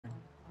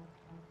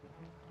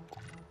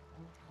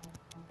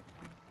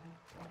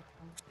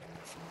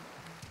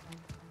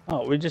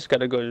Oh, we just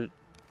gotta go.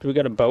 Do we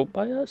got a boat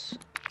by us?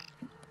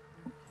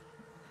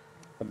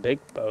 A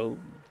big boat.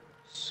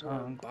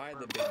 Buy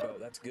the big boat.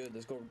 That's good.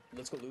 Let's go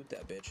loot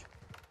that bitch.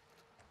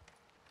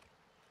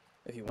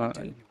 If you want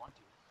to.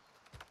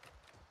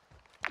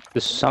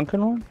 The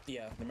sunken one?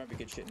 Yeah, there might be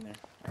good shit in there.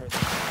 I heard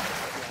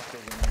there's in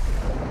there.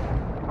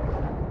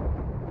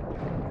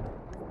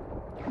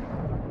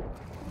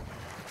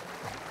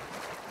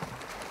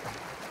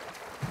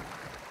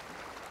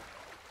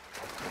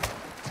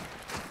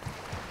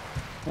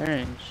 There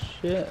ain't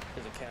shit.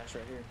 There's a cache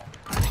right here.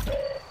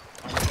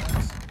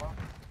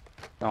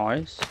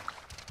 Nice.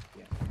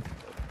 Yeah.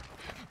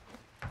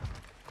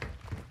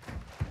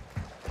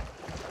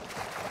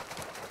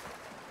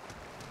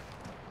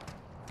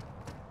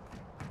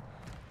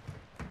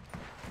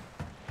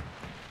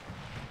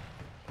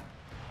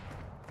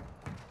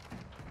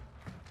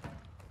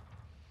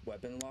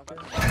 Weapon locker?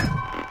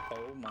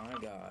 Oh my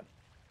god.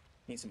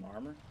 Need some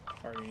armor?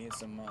 Or you need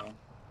some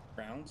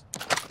rounds?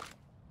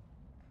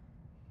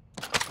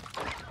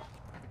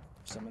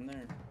 Some in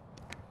there.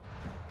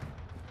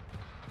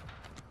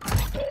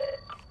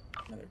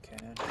 Another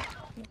cache.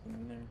 Nothing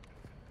in there.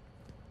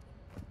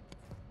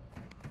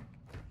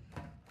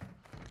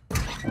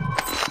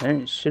 There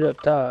ain't shit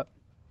up top.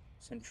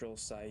 Central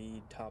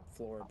Saeed top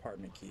floor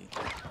apartment key. I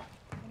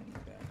don't know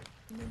that.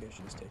 Maybe I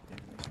should just take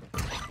it in this way.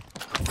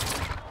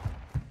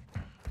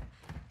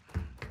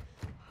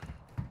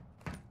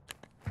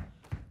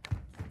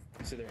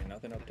 So there ain't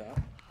nothing up top?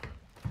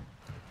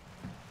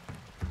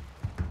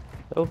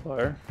 So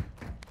far.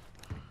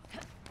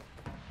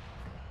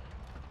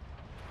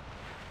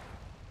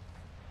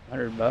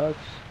 $100.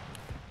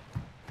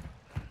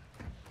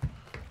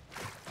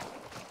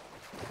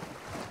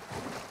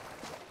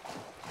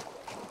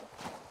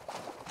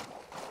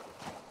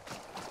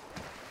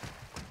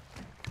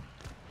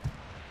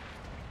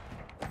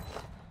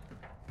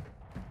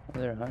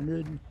 Another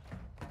 100.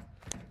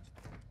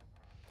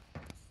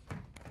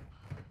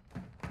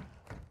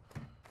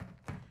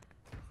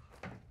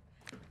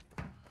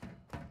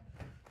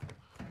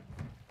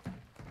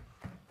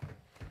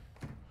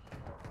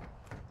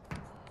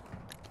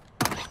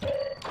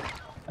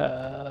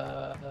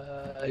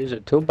 There's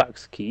a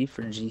toolbox key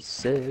for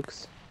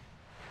G6.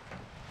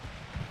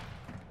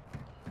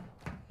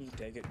 You can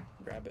take it,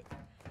 grab it.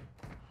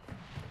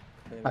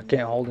 I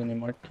can't hold any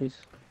more keys.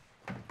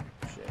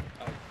 Shit.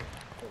 Oh,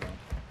 hold on.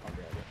 I'll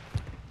grab it.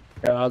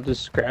 Yeah, I'll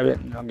just grab it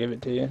and I'll give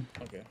it to you.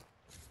 Okay.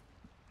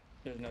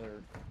 There's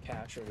another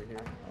cache over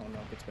here. I don't know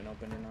if it's been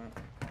opened or not.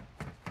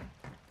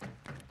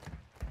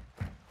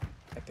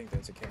 I think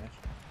that's a cache.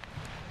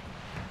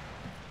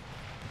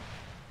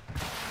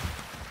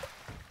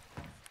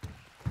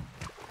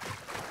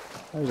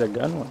 There's a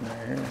gun one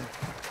right here.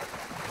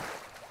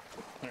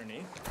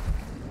 Underneath?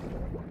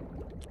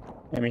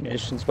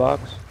 Ammunitions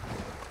box.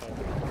 Oh,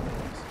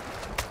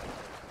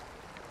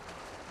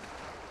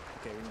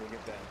 okay, we can go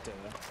get that boat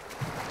now.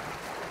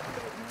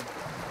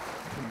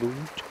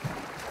 Boot.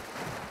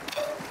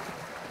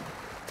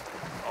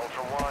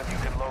 Ultra One, you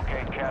can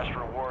locate cash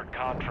reward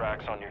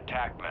contracts on your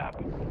TAC map.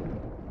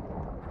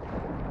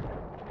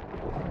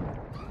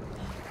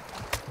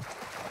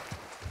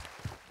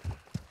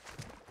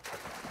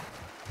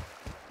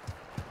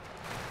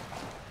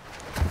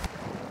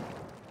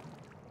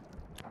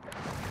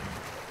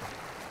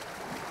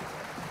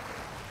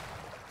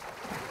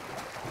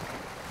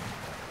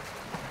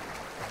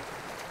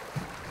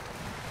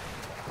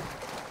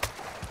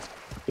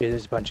 Yeah,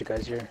 there's a bunch of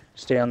guys here.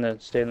 Stay on the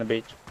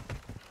beach.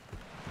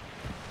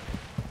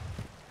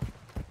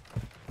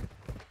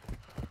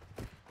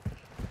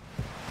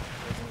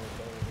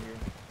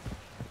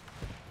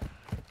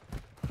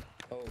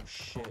 Oh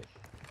shit.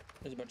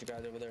 There's a bunch of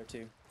guys over there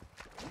too.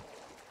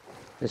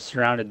 They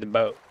surrounded the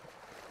boat.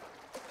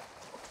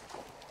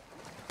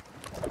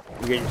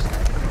 You get your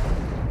sniper.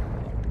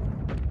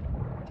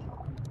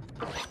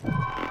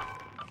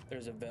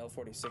 There's a Val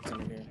 46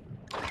 under here.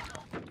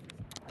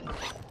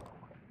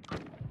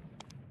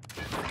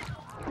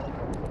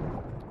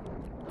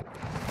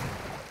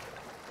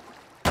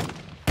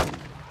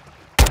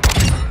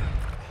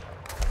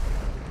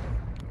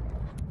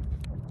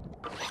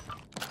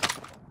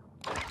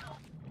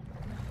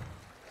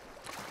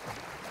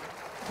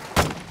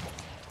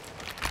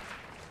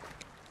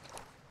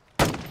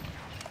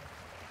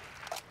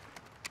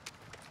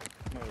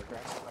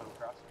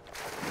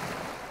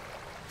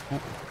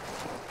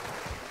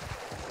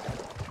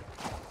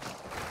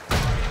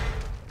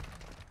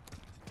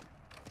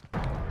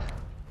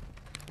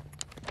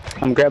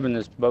 I'm grabbing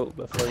this boat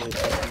before they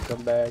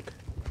come back.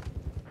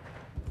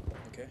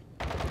 Okay.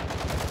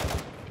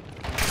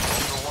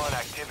 Ultra One,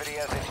 activity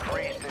has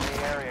increased in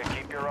the area.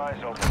 Keep your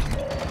eyes open.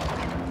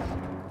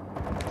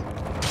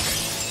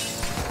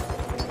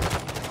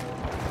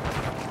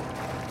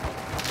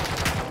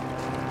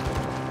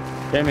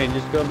 Jamie,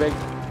 just go big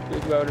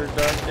boat or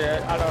some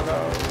shit. I don't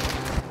know.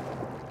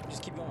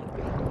 Just keep going. Far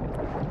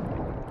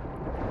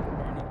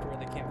enough to where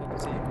they can't fucking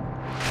see you.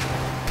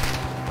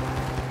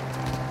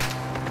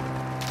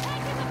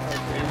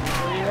 Okay,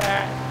 see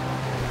that?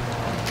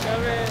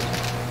 Come in.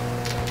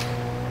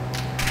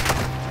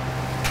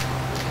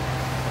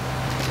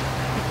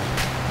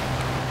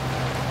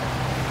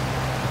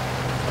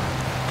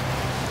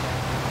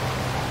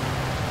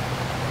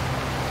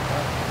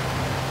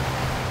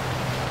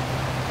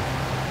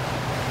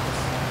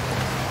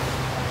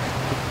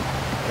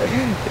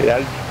 Dude, I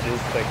was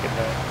just thinking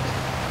that.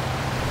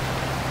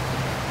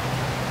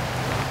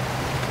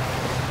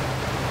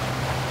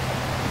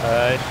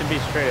 It should be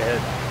straight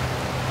ahead.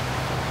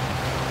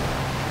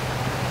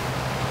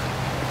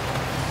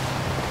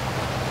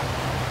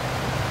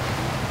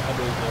 I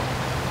believe so.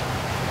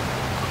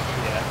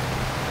 Yeah.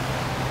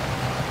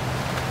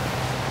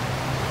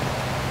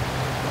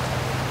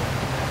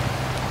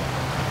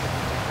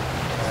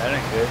 That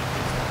ain't good.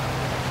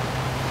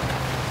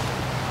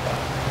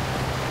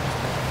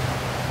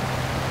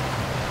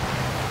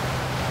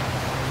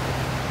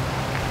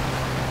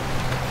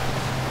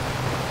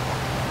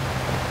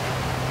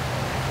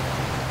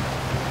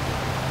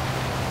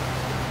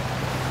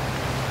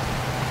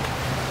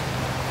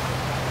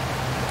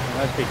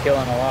 Must be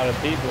killing a lot of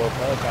people if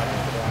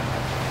helicopters are on there.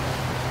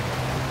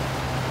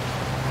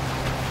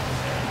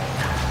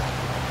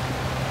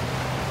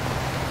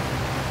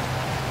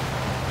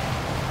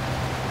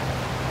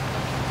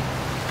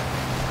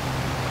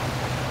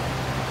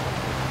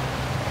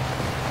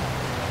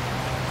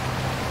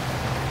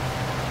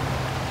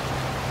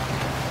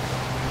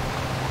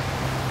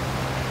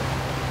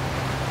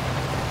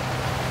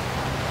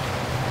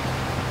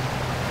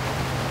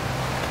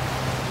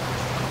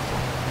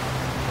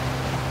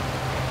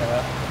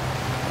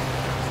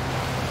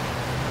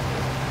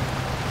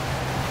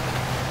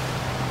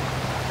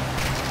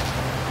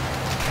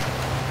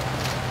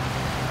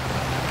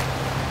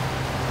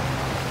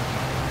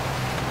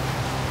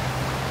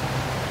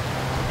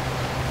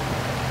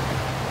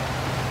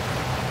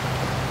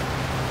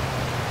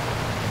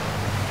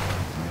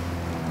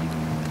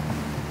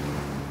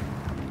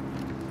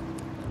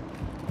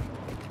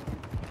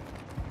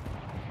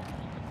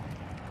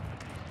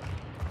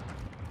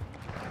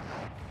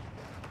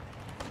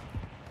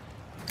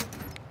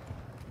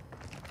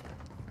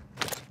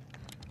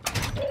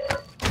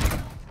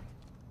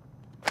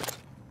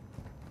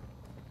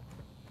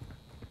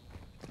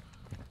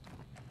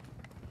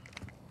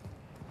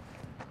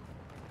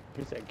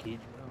 Where's that key,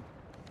 Joe?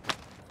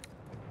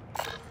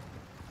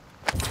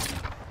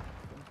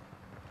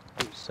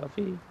 Ooh,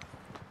 Selfie.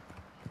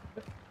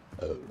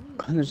 Oh,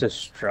 there's a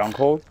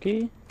stronghold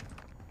key?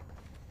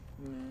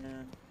 Nah,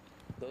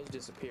 those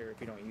disappear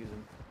if you don't use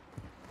them.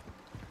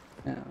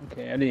 Yeah,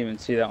 okay, I didn't even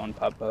see that one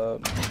pop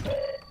up.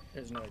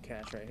 There's another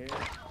cache right here.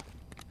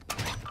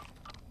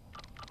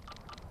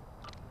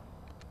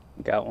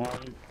 Got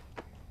one.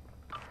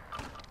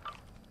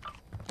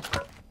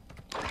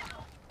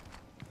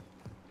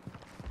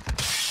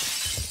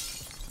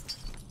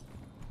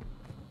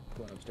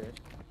 Going upstairs.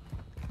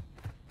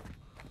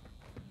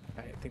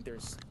 I think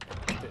there's...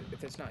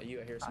 If it's not you,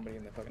 I hear somebody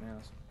in the fucking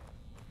house.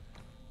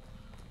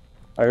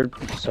 I heard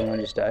someone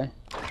just die.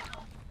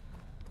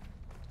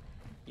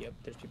 Yep,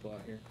 there's people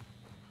out here.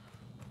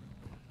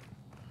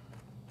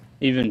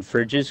 Even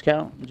fridges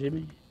count,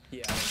 Jimmy?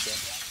 Yeah, I think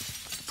so.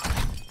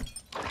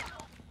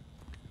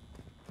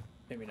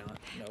 Maybe not.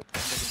 Nope. The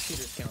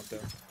computers count though.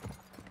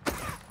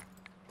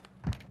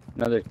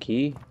 Another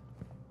key?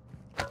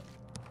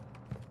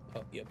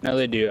 Oh, yep. No,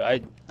 they do.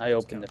 I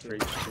opened the Count too.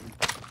 fridge. Jimmy.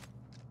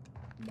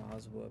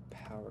 Mazwa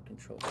power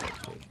control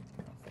substation.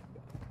 Oh, fuck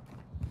that.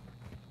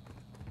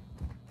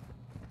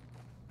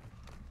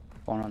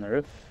 One on the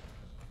roof.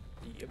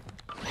 Yep.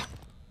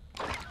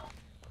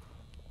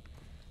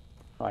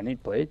 Oh, I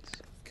need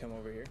plates. Come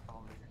over here.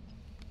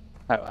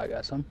 I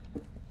got some.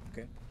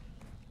 Okay.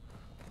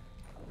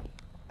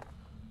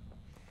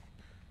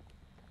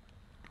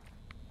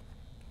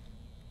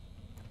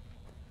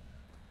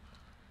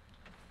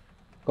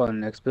 Go on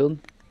the next build.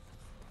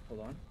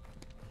 Hold on.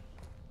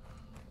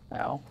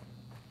 Ow.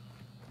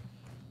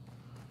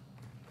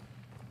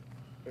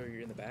 Oh,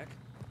 you're in the back?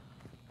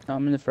 No,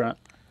 I'm in the front.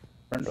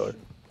 Front door.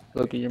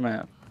 Look at your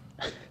map.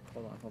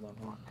 Hold on, hold on,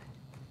 hold on.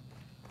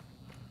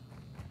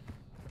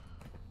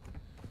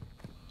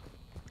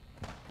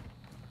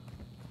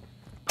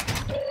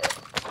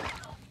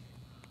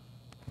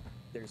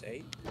 There's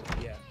 8?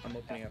 Yeah, I'm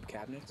opening up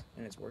cabinets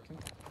and it's working.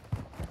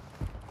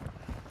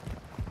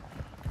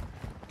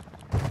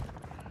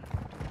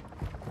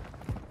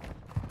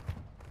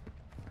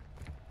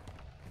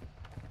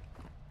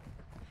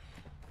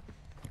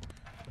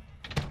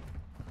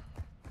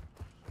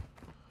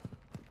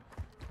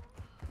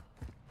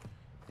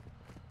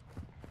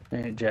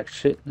 Ain't jack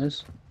shit in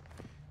this.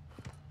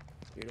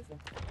 Beautiful.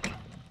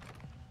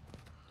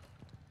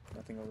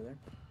 Nothing over there.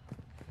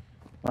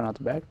 One out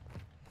the back.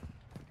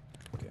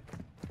 Okay.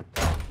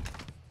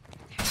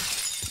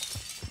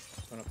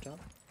 One up top.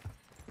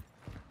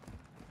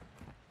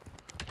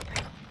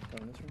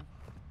 One in this room.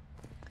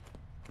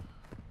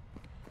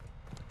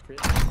 Fridge.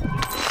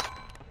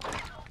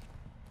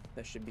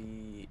 That should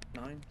be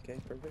 9. Okay,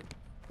 perfect.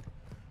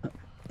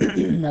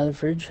 Another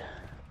fridge.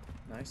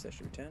 Nice, that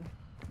should be 10.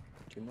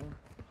 2 more.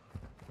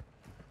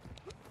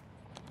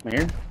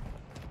 Here.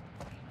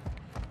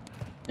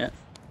 Yeah.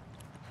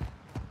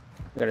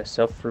 Got a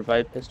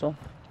self-revive pistol.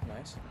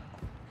 Nice.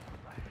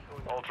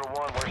 Ultra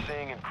One, we're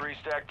seeing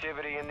increased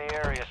activity in the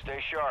area.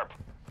 Stay sharp.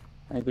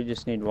 I think we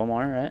just need one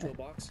more, right?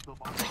 Toolbox.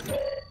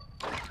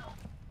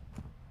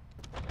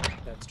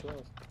 That's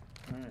 12.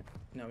 Alright,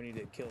 now we need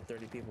to kill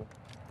 30 people.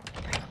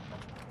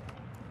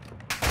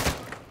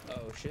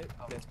 Oh shit,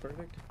 that's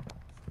perfect.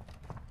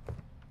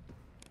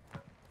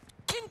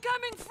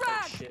 Incoming Oh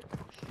frag! shit.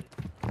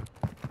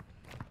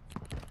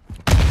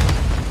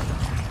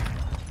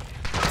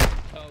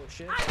 Oh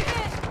shit. I'm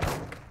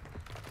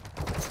hit!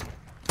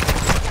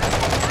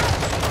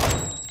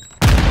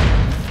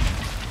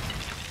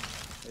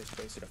 I just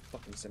wasted a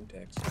fucking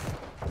Simtex.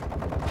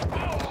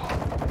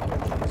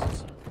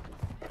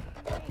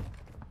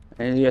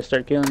 And you gotta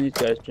start killing these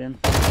guys, Jim.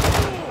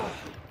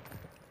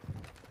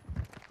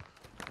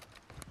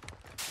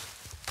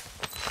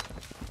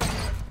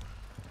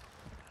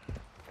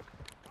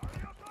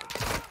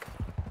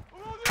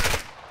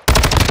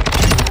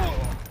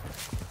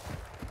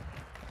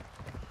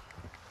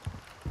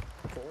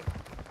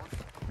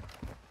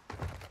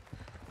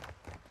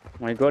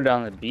 When I go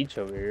down the beach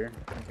over here,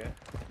 Okay,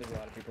 there's a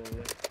lot of people over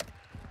there.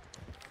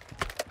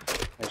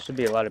 there should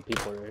be a lot of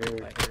people over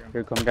here. I hear 'em.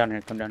 Here, come down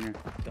here, come down here.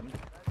 Coming.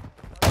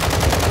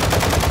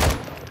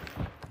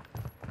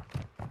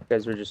 You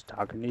guys were just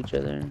talking to each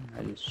other.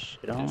 I just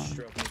shit on. Just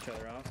stroking each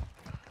other off.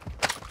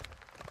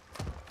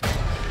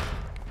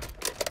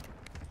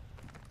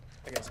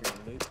 I got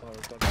some loot while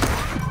we're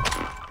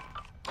fucking.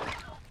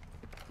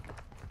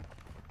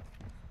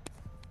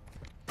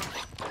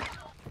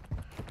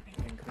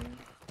 Hand cream.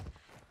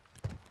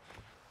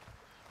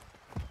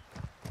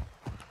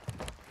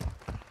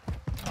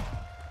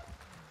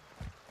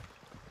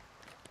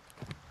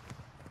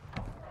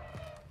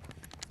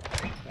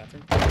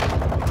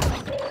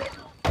 Bathroom.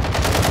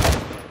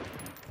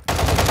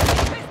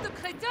 Reste de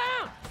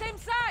crétin! Same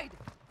side!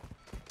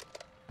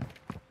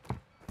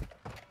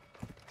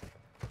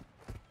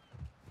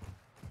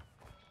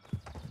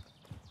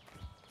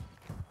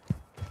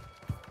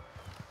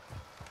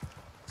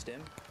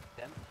 Stim.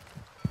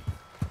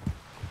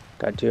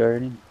 Got two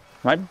already.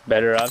 Am I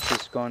better off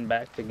just going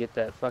back to get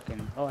that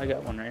fucking... Oh, I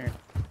got one right here.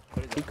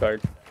 What is Key it?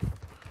 card.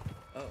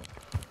 Oh.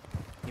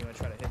 You wanna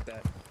try to hit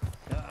that?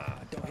 Ah,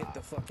 don't hit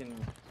the fucking...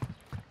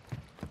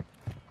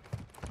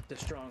 the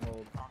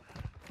stronghold.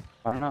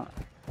 Why not?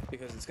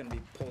 Because it's gonna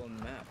be pulling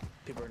the map.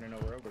 People are gonna know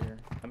we're over here.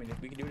 I mean,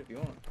 we can do it if you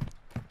want.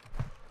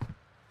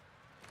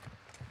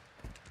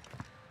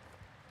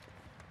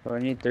 Well, I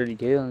need 30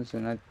 kills,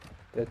 and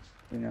that's,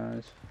 you know,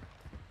 it's...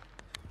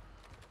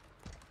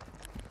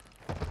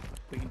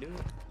 We can do it.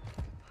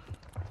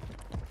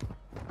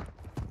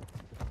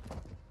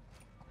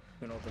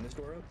 You wanna open this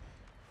door up?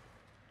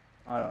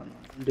 I don't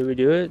know. Do we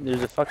do it?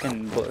 There's a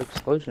fucking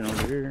explosion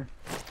over here.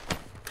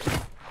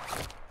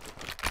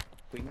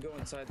 We can go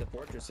inside the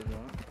fortress if you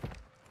want.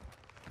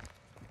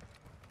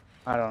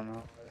 I don't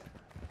know.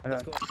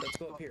 Let's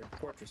go up here,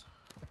 fortress.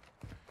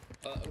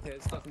 Okay,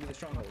 it's not gonna be the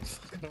strongholds.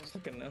 I don't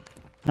fucking know.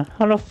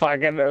 I don't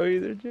fucking know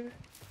either, dude.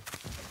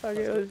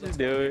 Okay, let's just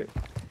do it.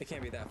 It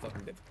can't be that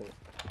fucking difficult.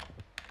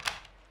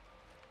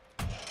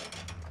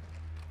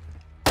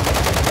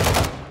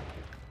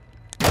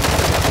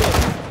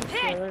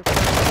 Hit!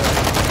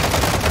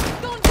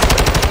 Don't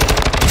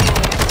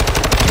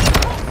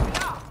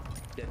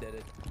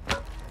Dead.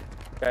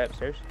 Guy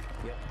upstairs.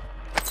 Yep.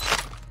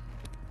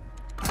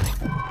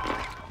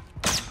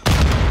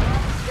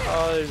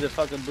 Oh, there's a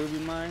fucking booby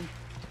mine.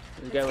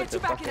 The guy with Get you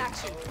the back in fucking...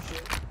 action! Oh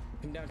shit.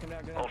 Come down.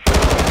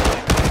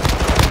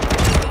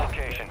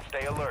 Location,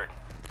 stay alert.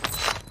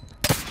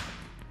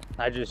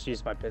 I just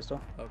used my pistol.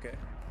 Okay.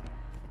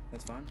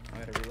 That's fine. I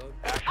gotta reload.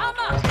 I'm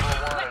up! Ultra One,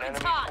 an Weapons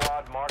enemy hot!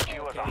 squad marked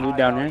you as a Loot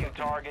down here. high-value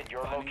target.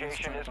 Your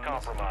location is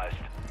compromised.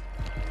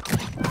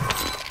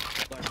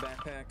 Large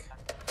backpack.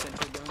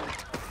 Sentry gun.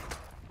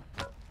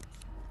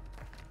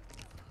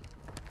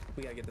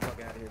 We gotta get the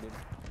fuck out of here, dude.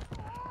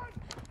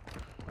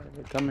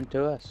 They're coming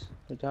to us.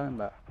 What are you talking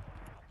about?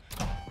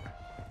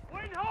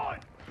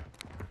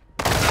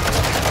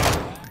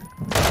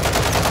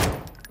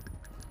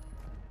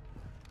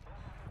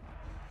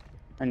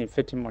 I need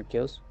 15 more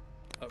kills.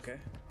 Okay.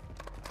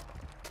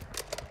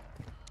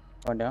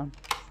 Going down.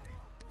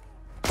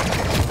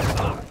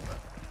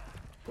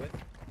 What?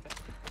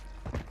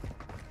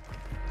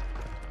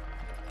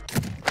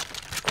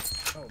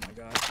 Oh my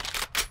god.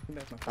 Give me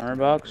back my fucking Armor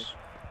box.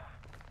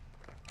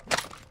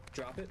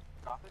 Drop it.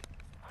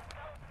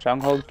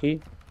 Stronghold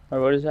key.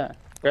 Or what is that?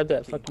 Grab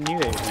that fucking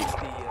UAV. It's the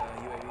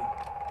UAV.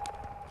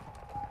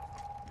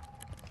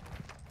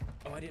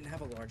 Oh, I didn't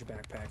have a large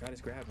backpack. I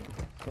just grabbed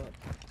one.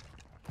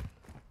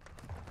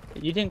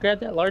 But You didn't grab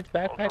that large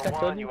backpack Ultra I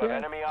told One, you you to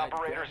have grab? enemy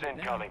operators grabbed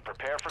it now. incoming.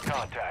 Prepare for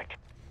contact.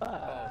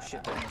 oh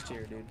shit, they're almost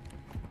here, dude.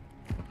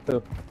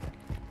 Who?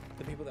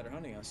 The people that are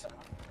hunting us.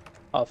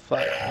 Oh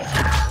fuck.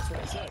 That's what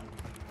I said.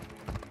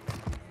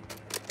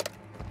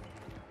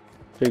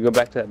 Should we go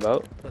back to that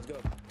boat? Let's go.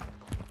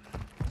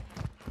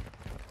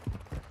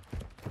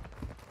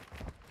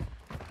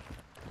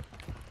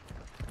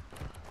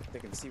 They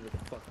can see where the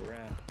fuck we're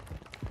at.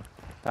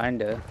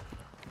 Kinda.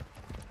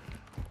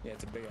 Yeah,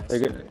 it's a big ass.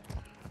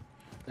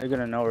 They're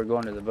gonna know we're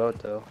going to the boat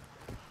though.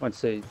 Once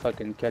they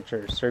fucking catch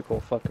our circle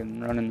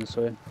fucking running this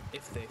way.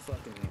 If they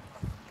fucking.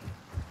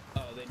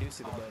 Oh, they do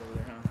see the boat over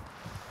there, huh?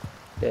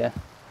 Yeah.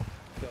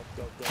 Go,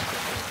 go, go, go, go,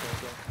 go,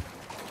 go.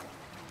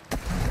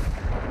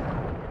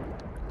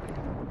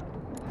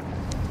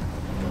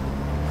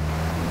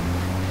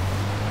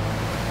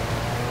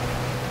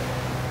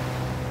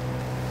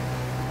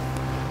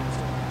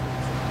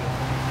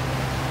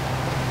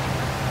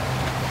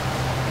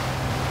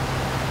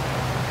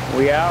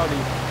 We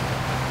outie.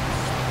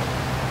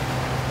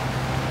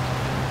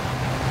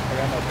 I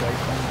got no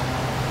place on me.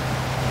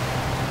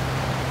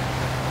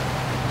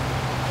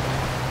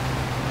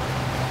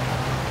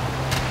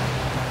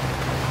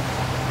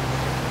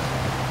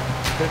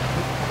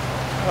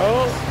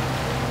 Oh!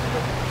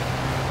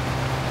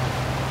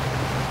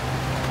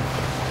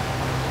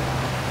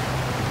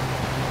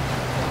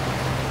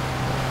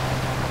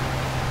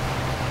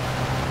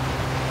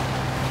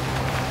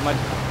 My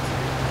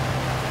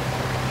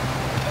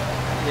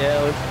yeah,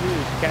 let's do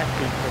this cash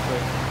street real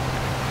quick.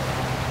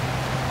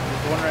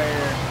 There's one right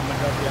here. I'm gonna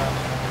drop you off.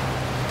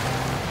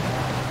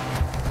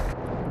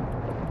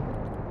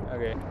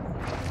 Okay.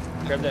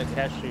 Grab that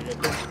cash street real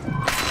quick.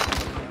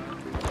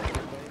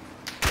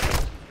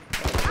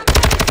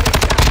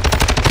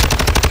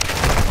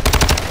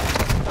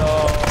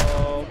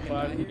 Oh,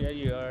 fuck. Yeah,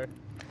 you are.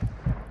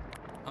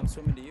 I'm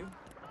swimming to you.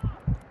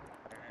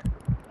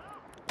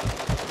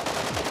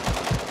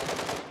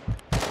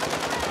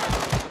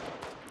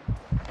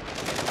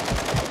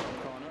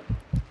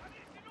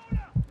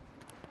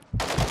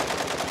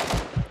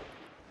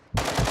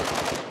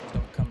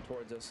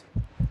 Us.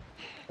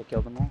 I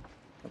killed them all.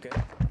 Okay.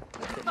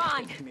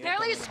 Fine.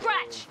 Barely a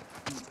scratch.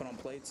 Put on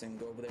plates and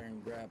go over there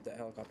and grab that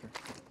helicopter.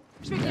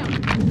 Straight down.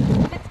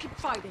 Let's keep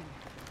fighting.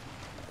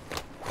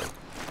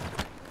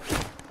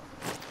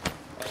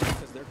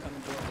 Because they're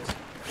coming towards us.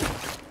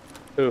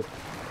 Who? There's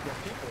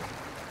people.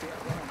 Yeah,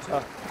 1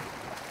 on 2.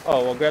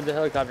 Oh, well, grab the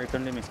helicopter.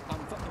 Come to me.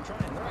 I'm fucking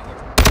trying. They're right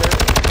here.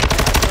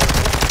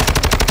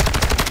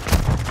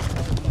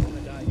 I'm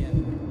gonna die again.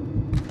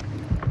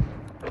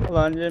 Hold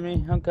on,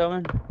 Jimmy. I'm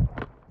coming.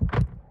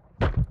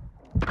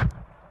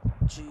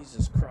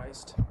 Jesus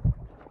Christ.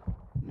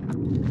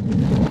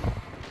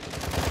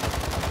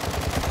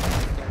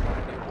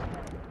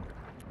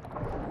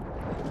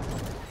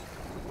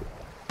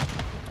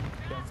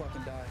 Don't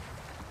fucking die.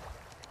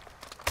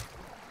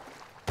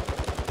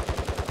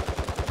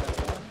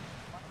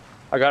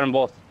 I got them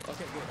both.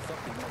 Okay, good.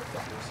 Fuck these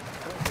motherfuckers.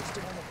 Wait, there's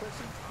still one more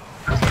person.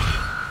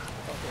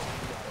 Okay,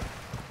 we got it.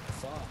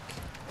 Fuck.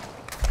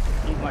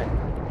 Eat my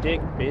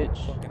dick, bitch.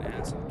 Fucking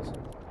assholes.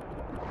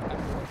 I broke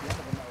one of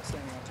them that was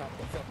standing on top of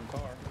the fucking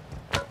car.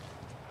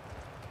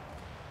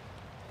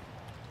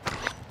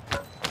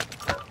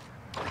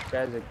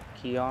 Guy's a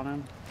key on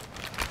him.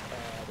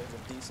 There's a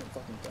decent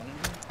fucking gun in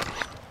here.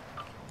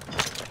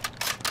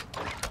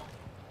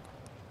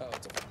 Oh,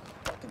 it's a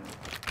fucking...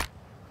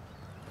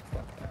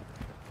 Fuck that.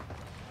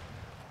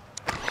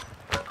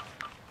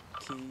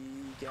 Key,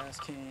 gas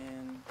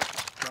can,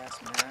 gas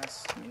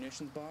mask,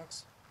 munitions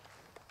box.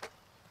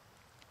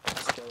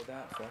 Stow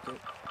that, fuck it.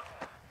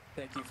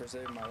 Thank you for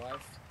saving my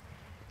life.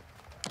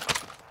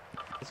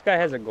 This guy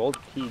has a gold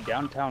key.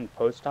 Downtown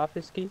post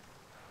office key.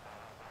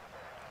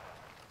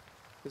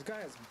 This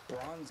guy has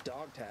bronze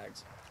dog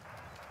tags.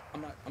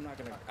 I'm not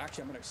gonna,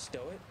 actually I'm gonna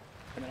stow it,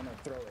 and then I'm gonna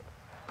throw it.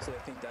 So they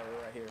think that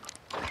we're right here.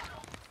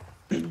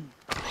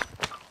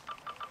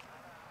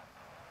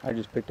 I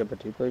just picked up a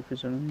T-plate for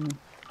some reason.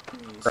 Can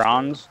you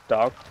Bronze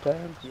dog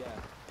tags? Yeah,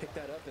 pick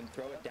that up and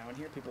throw it down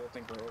here. People will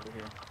think we're over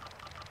here.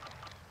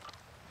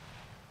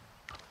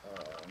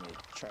 Let me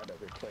try to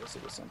replace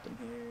it with something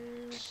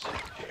here.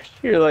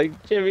 You're like,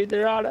 Jimmy,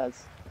 they're on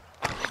us.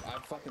 I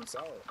fucking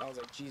saw it. I was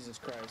like, Jesus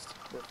Christ,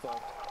 we're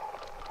fucked.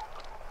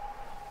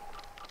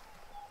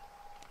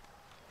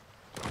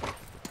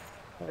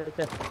 Right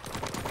there.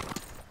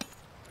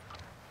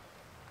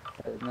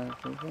 There's another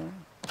thing there.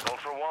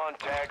 Ultra One,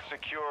 tag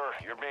secure.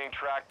 You're being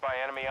tracked by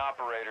enemy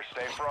operators.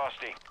 Stay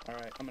frosty.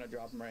 Alright, I'm gonna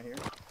drop him right here.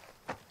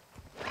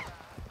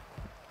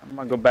 I'm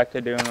gonna go back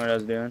to doing what I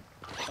was doing.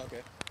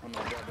 Okay, I'm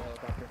gonna grab the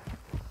helicopter.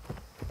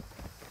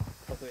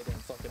 Hopefully I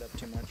didn't fuck it up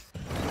too much.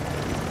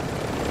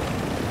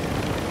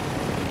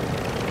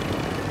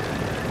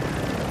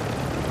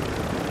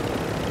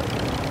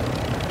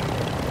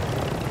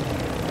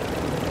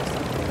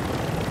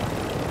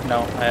 No,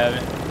 I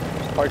haven't.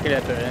 Just park it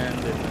at the end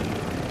and then...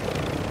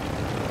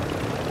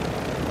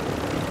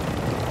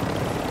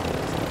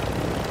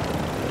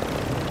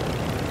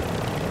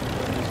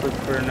 just look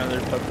for another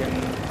fucking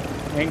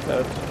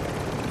handcuff.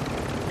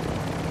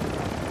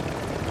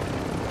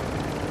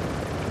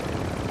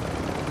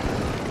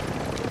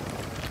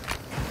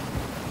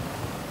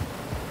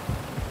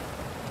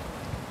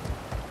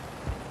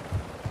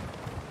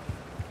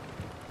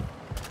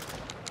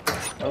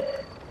 Oh. Are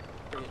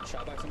you getting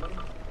shot by somebody?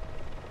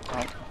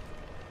 Oh.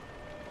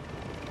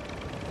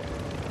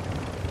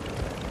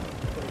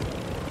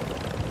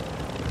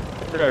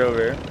 Right over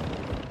here.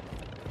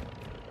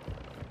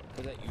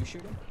 Was that you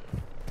shooting?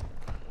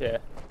 Yeah.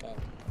 Oh.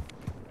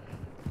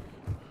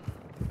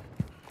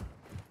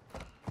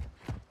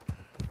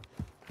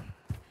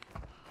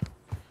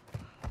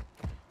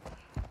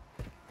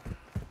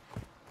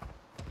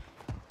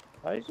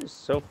 Why is it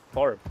so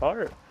far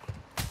apart?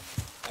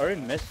 Are we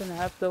missing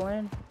half the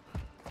lane?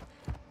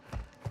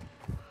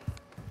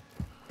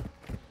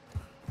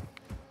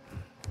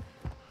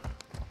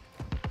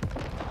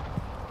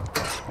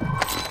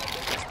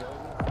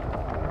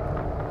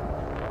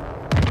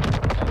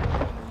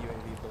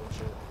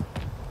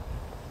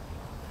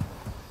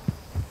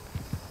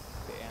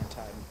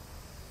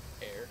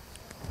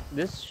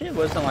 This shit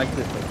wasn't like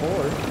this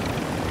before.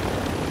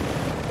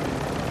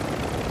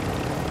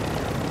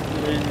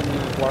 In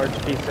this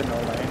large piece of no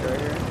land right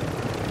here.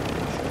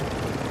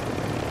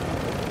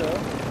 So,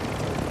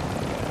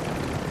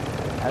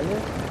 has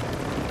it?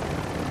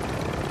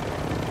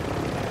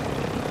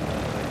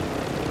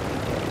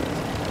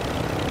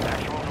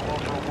 Actual to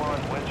Ultra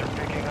One, winds are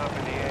picking up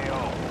in the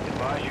AO.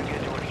 Advise you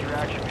get to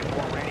extraction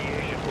before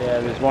radiation. Yeah,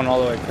 there's one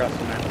all the way across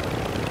the map.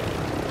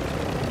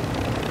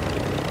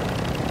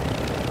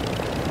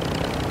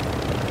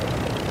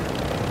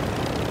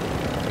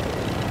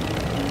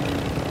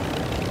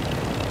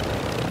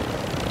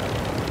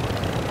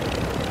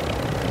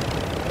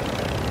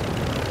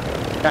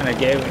 Kind of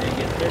gay when you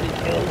get 30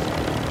 kills.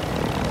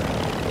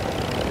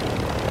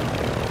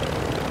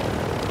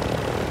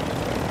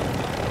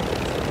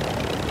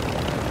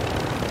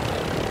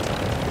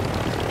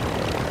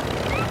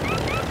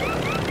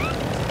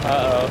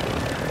 Uh-oh.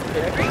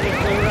 Did I get this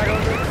thing right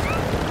over?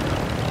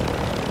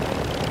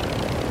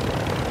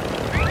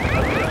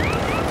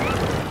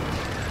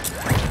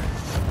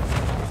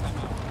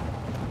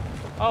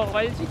 Oh,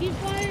 why did you keep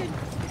flying?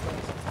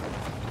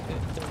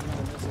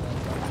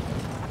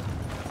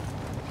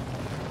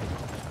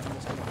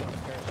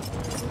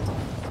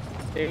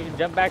 Dude,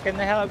 jump back in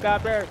the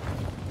helicopter.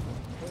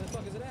 Where the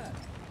fuck is it at?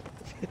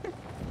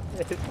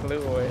 It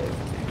flew away.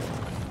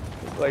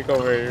 It's like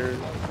over here.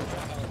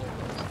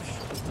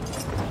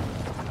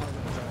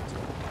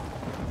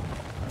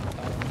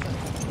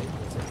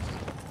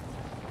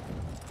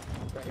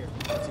 Right here,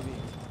 TV.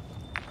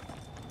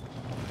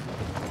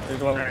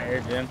 There's one right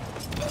here, Jim.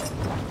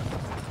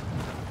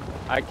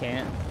 I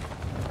can't.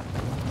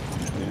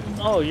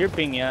 Oh, you're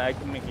ping, yeah, I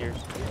can make yours.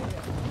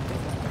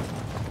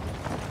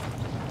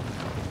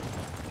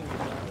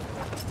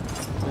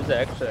 There's an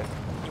extra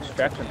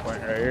extraction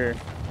point right here.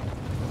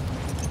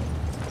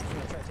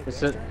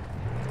 Is it?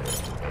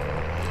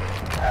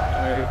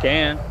 You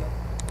can.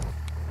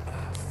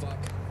 Fuck.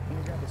 Let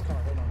me grab this car,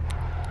 hold on.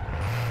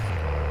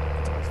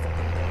 It's almost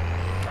fucking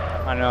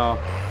dead. I know.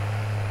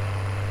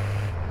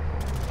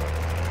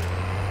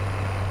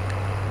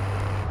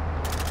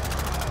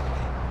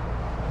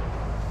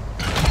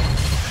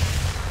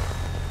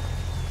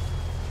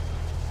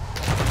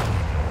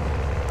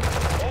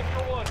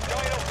 Ultra One,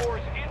 Dino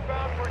Force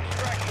inbound for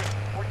extraction.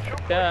 We're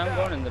 2 Yeah, I'm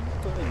going in the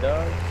building,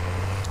 dog.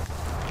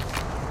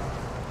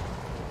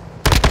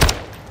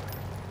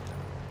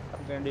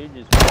 I'm gonna do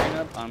just bang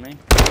up on me.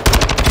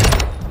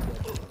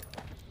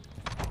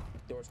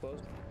 Doors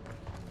closed.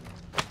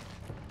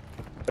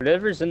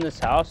 Whatever's in this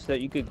house that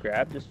you could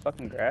grab, just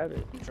fucking grab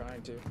it. I'm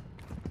trying to.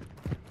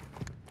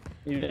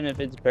 Even if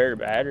it's bare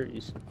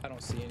batteries. I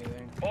don't see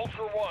anything.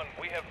 Ultra One,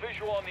 we have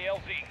visual on the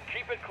LZ.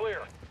 Keep it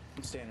clear.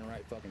 I'm standing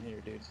right fucking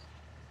here, dude.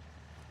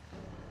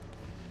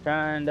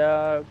 Trying,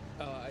 dog.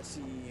 I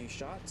see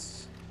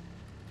shots.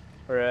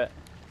 Where at?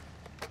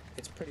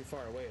 It's pretty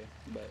far away,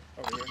 but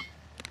over here.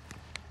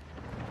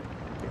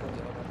 Here comes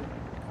the helicopter.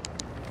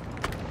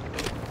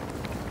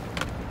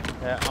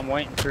 Yeah, I'm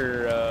waiting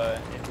for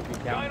it to be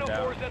counted Dino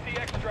down. Force at the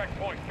extract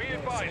point. Be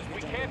advised,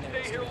 we can't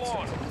stay here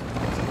long.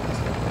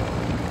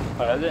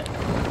 Oh, is it?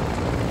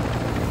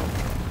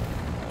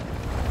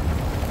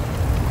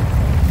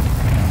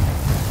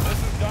 This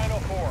is Dino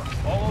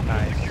 4. All of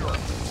Nice. secure.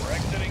 We're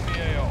exiting the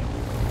AO.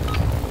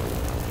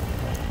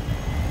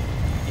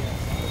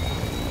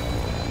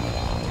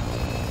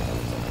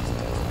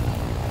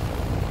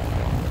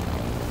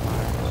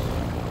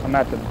 I'm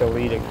at to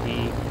delete a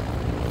key.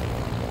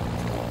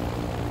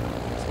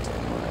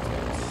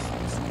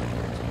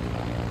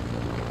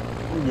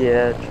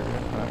 Yeah, true.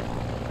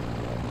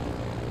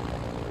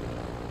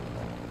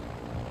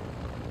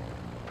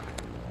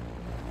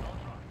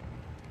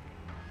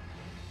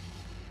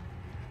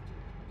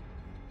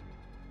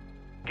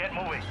 Get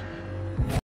moving.